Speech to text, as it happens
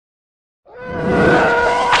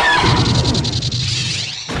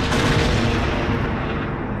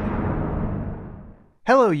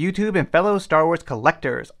Hello YouTube and fellow Star Wars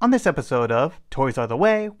collectors! On this episode of Toys Are the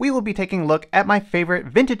Way, we will be taking a look at my favorite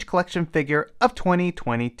vintage collection figure of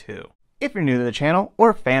 2022. If you're new to the channel or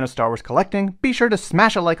a fan of Star Wars collecting, be sure to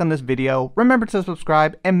smash a like on this video, remember to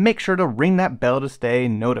subscribe, and make sure to ring that bell to stay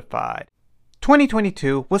notified.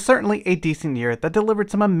 2022 was certainly a decent year that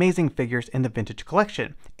delivered some amazing figures in the vintage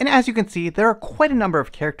collection, and as you can see, there are quite a number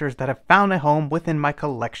of characters that have found a home within my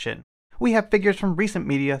collection. We have figures from recent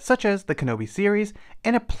media such as the Kenobi series,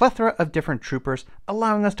 and a plethora of different troopers,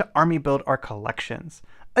 allowing us to army build our collections.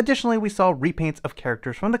 Additionally, we saw repaints of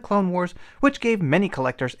characters from the Clone Wars, which gave many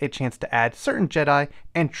collectors a chance to add certain Jedi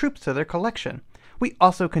and troops to their collection. We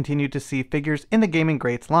also continued to see figures in the Gaming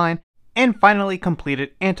Greats line, and finally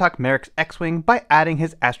completed Antok Merrick's X-Wing by adding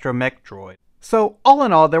his astromech droid. So all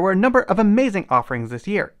in all, there were a number of amazing offerings this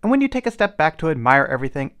year, and when you take a step back to admire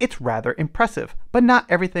everything, it's rather impressive, but not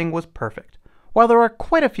everything was perfect. While there are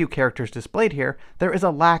quite a few characters displayed here, there is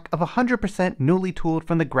a lack of 100% newly tooled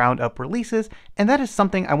from the ground up releases, and that is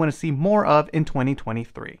something I want to see more of in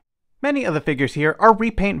 2023. Many of the figures here are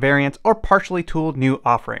repaint variants or partially tooled new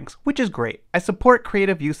offerings, which is great. I support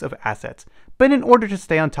creative use of assets, but in order to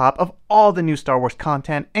stay on top of all the new Star Wars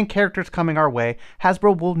content and characters coming our way,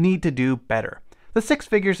 Hasbro will need to do better. The 6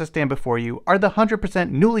 figures that stand before you are the 100%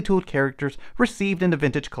 newly tooled characters received in the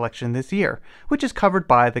Vintage Collection this year, which is covered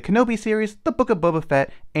by the Kenobi series, the Book of Boba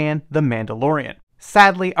Fett, and the Mandalorian.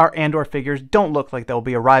 Sadly, our Andor figures don't look like they'll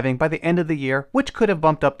be arriving by the end of the year, which could have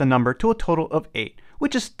bumped up the number to a total of 8,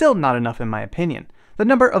 which is still not enough in my opinion. The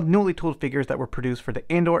number of newly tooled figures that were produced for the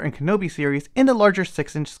Andor and Kenobi series in the larger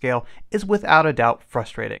 6-inch scale is without a doubt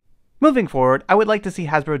frustrating. Moving forward, I would like to see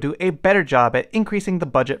Hasbro do a better job at increasing the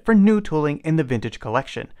budget for new tooling in the Vintage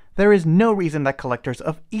Collection. There is no reason that collectors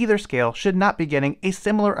of either scale should not be getting a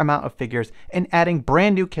similar amount of figures and adding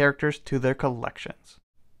brand new characters to their collections.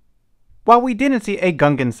 While we didn't see a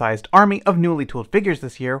Gungan-sized army of newly tooled figures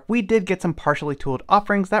this year, we did get some partially tooled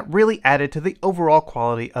offerings that really added to the overall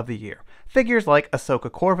quality of the year. Figures like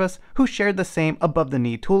Ahsoka Corvus, who shared the same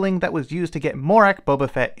above-the-knee tooling that was used to get Morak Boba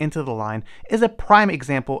Fett into the line, is a prime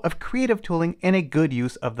example of creative tooling and a good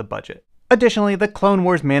use of the budget. Additionally, the Clone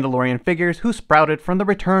Wars Mandalorian figures who sprouted from the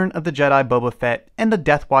Return of the Jedi Boba Fett and the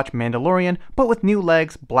Death Watch Mandalorian, but with new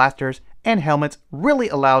legs, blasters, and helmets, really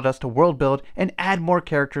allowed us to world build and add more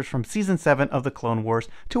characters from Season 7 of the Clone Wars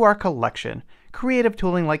to our collection. Creative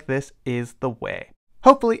tooling like this is the way.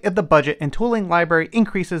 Hopefully, if the budget and tooling library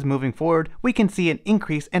increases moving forward, we can see an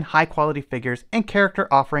increase in high quality figures and character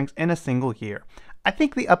offerings in a single year. I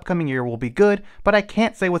think the upcoming year will be good, but I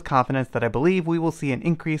can't say with confidence that I believe we will see an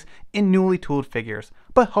increase in newly tooled figures,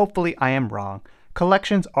 but hopefully I am wrong.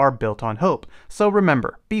 Collections are built on hope, so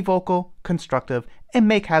remember, be vocal, constructive, and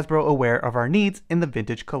make Hasbro aware of our needs in the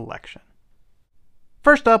Vintage Collection.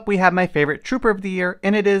 First up, we have my favorite Trooper of the year,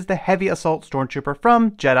 and it is the Heavy Assault Stormtrooper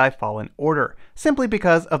from Jedi Fallen Order, simply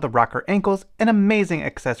because of the rocker ankles and amazing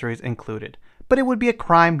accessories included. But it would be a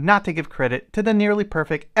crime not to give credit to the nearly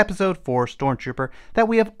perfect Episode 4 Stormtrooper that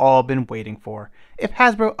we have all been waiting for. If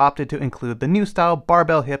Hasbro opted to include the new style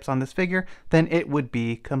barbell hips on this figure, then it would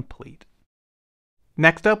be complete.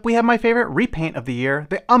 Next up, we have my favorite repaint of the year,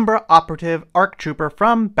 the Umbra Operative ARC Trooper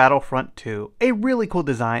from Battlefront 2. A really cool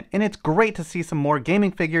design, and it's great to see some more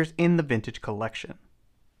gaming figures in the Vintage Collection.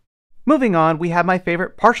 Moving on, we have my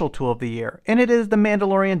favorite partial tool of the year, and it is the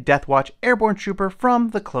Mandalorian Death Watch Airborne Trooper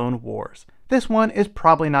from the Clone Wars. This one is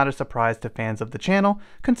probably not a surprise to fans of the channel,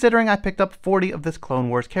 considering I picked up 40 of this Clone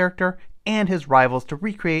Wars character and his rivals to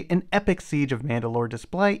recreate an epic Siege of Mandalore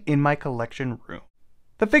display in my collection room.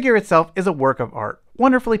 The figure itself is a work of art,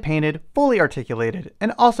 wonderfully painted, fully articulated,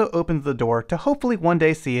 and also opens the door to hopefully one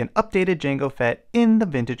day see an updated Jango Fett in the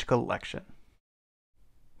Vintage Collection.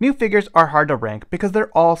 New figures are hard to rank because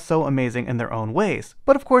they're all so amazing in their own ways,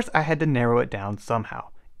 but of course I had to narrow it down somehow.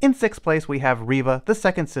 In 6th place we have Reva, the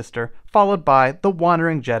second sister, followed by the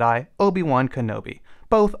Wandering Jedi, Obi-Wan Kenobi.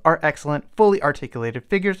 Both are excellent, fully articulated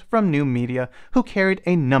figures from new media who carried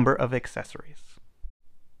a number of accessories.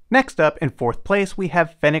 Next up, in 4th place, we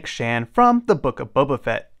have Fennec Shan from the Book of Boba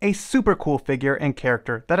Fett, a super cool figure and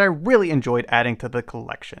character that I really enjoyed adding to the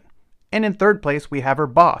collection. And in 3rd place, we have her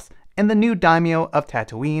boss, and the new daimyo of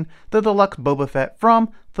Tatooine, the deluxe Boba Fett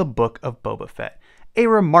from the Book of Boba Fett. A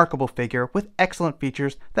remarkable figure with excellent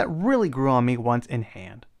features that really grew on me once in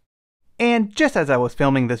hand. And just as I was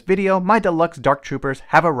filming this video, my deluxe Dark Troopers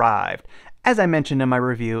have arrived. As I mentioned in my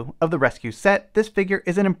review of the Rescue set, this figure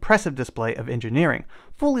is an impressive display of engineering.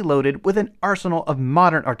 Fully loaded with an arsenal of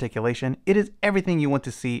modern articulation, it is everything you want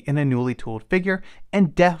to see in a newly tooled figure,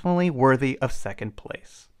 and definitely worthy of 2nd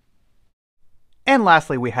place. And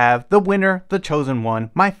lastly, we have the winner, the chosen one,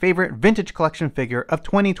 my favorite vintage collection figure of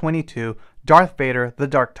 2022, Darth Vader The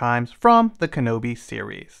Dark Times from the Kenobi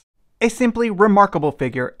series. A simply remarkable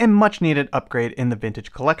figure and much needed upgrade in the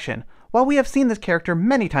vintage collection. While we have seen this character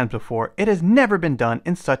many times before, it has never been done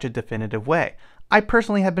in such a definitive way. I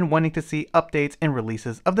personally have been wanting to see updates and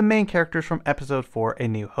releases of the main characters from Episode 4 A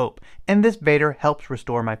New Hope, and this Vader helps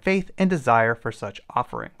restore my faith and desire for such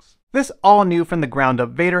offerings. This all-new from the ground up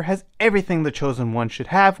Vader has everything the Chosen One should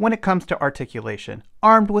have when it comes to articulation.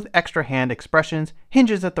 Armed with extra hand expressions,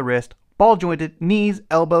 hinges at the wrist, ball-jointed knees,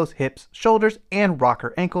 elbows, hips, shoulders, and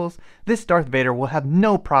rocker ankles, this Darth Vader will have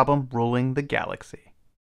no problem ruling the galaxy.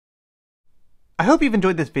 I hope you've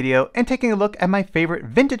enjoyed this video and taking a look at my favorite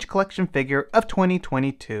vintage collection figure of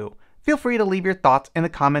 2022. Feel free to leave your thoughts in the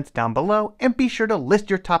comments down below and be sure to list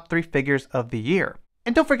your top 3 figures of the year.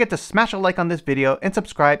 And don't forget to smash a like on this video and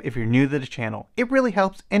subscribe if you're new to the channel. It really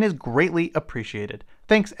helps and is greatly appreciated.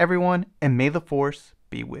 Thanks everyone, and may the Force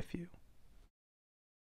be with you.